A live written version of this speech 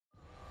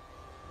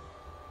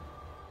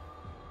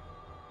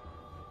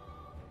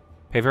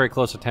Pay very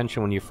close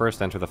attention when you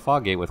first enter the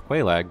fog gate with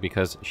Quelaag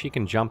because she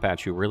can jump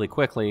at you really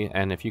quickly,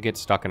 and if you get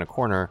stuck in a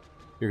corner,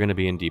 you're going to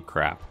be in deep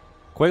crap.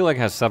 Quelaag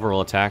has several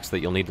attacks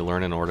that you'll need to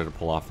learn in order to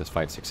pull off this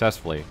fight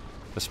successfully.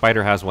 The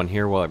spider has one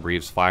here where it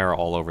breathes fire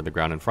all over the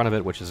ground in front of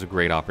it, which is a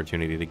great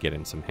opportunity to get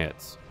in some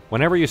hits.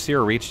 Whenever you see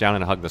her reach down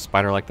and hug the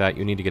spider like that,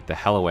 you need to get the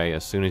hell away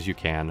as soon as you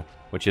can,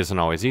 which isn't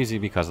always easy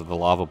because of the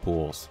lava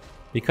pools.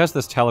 Because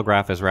this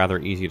telegraph is rather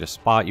easy to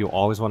spot, you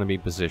always want to be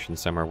positioned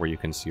somewhere where you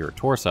can see her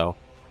torso.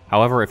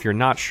 However, if you're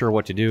not sure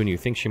what to do and you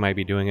think she might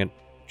be doing it,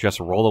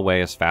 just roll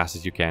away as fast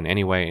as you can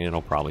anyway, and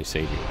it'll probably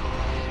save you.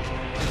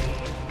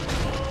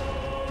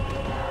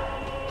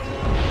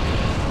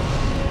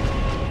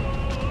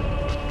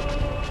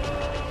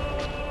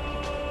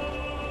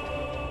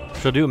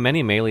 She'll do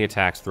many melee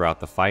attacks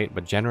throughout the fight,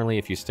 but generally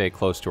if you stay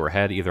close to her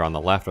head, either on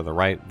the left or the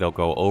right, they'll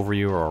go over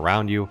you or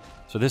around you,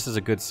 so this is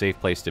a good safe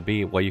place to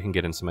be while you can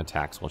get in some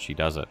attacks while she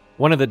does it.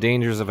 One of the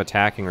dangers of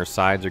attacking her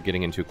sides or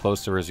getting in too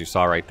close to her, as you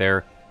saw right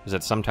there, is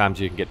that sometimes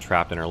you can get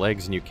trapped in her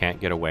legs and you can't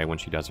get away when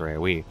she does her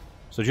AoE.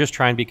 So just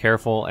try and be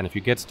careful, and if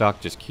you get stuck,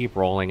 just keep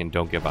rolling and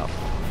don't give up.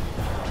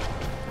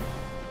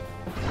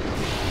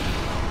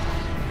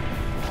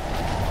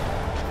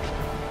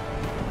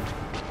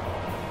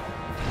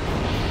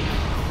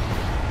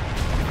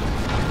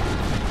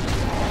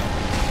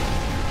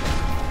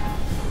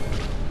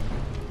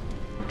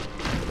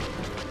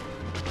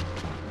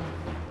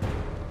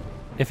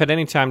 If at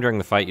any time during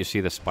the fight you see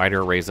the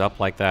spider raise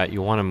up like that,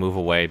 you want to move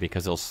away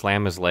because he'll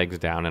slam his legs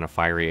down in a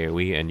fiery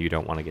AoE and you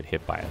don't want to get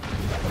hit by it.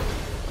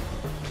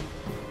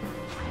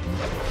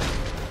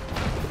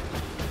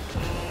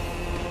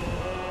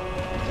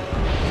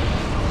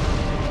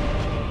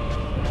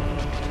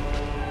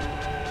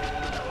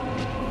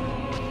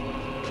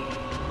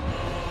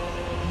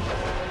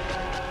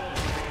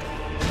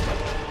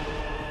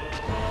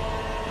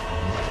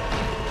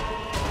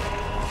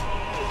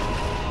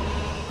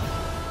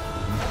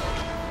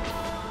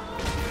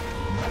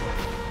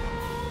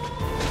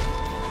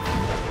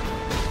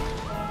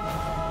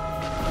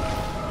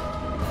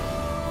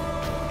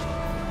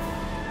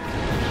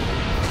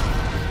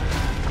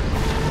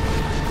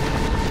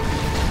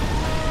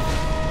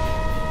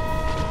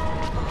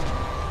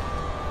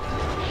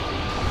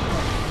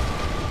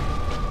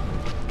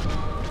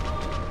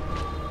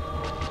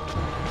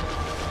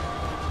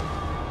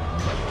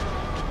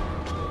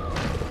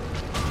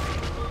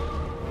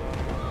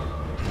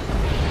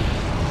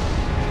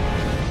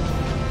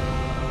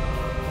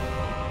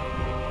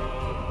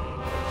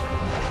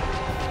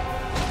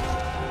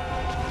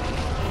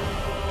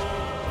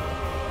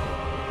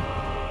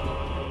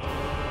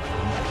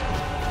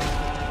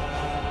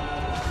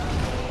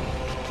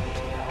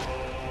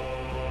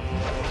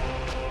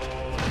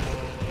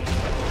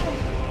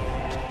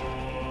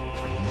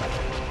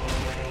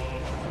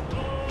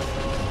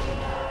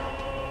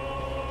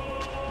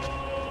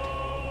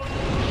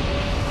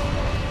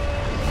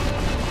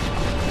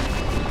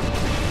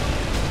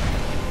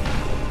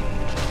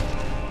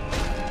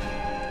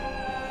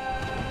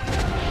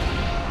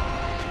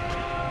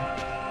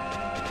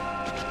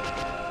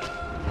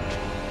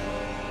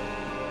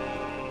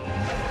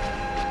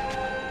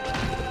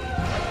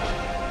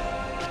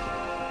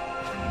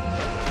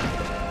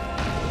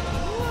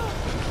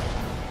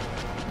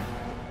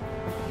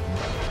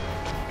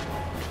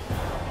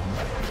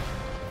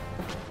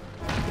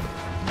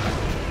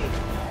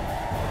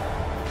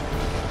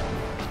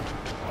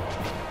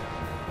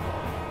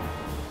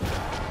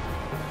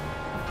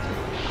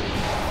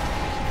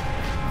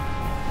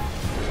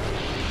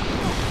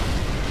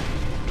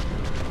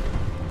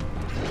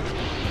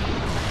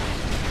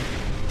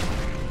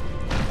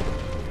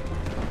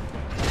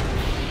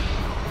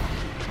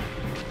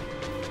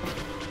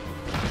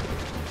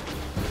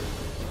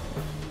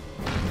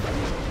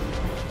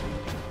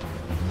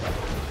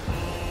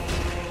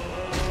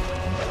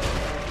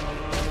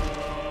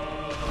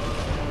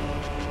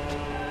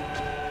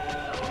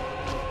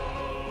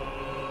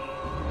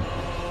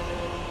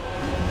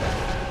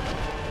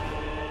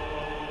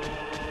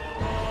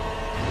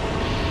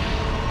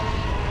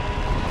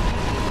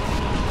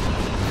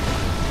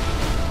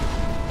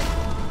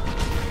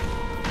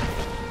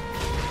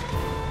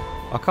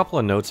 A couple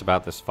of notes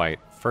about this fight.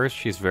 First,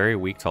 she's very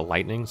weak to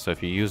lightning, so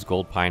if you use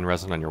gold pine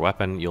resin on your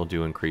weapon, you'll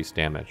do increased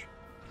damage.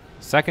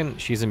 Second,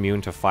 she's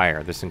immune to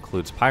fire. This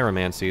includes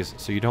pyromancies,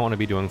 so you don't want to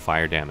be doing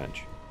fire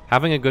damage.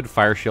 Having a good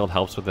fire shield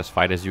helps with this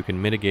fight as you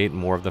can mitigate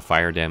more of the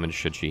fire damage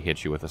should she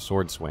hit you with a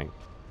sword swing.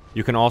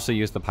 You can also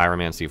use the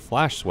pyromancy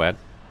flash sweat,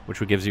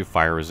 which gives you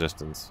fire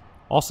resistance.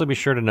 Also be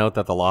sure to note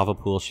that the lava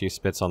pool she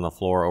spits on the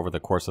floor over the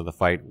course of the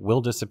fight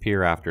will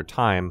disappear after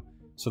time,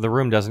 so the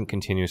room doesn't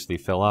continuously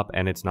fill up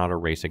and it's not a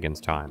race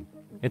against time.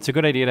 It's a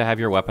good idea to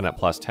have your weapon at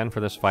plus 10 for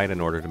this fight in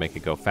order to make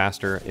it go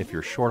faster. If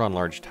you're short on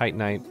large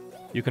titanite,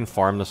 you can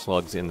farm the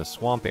slugs in the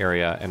swamp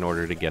area in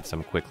order to get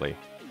some quickly.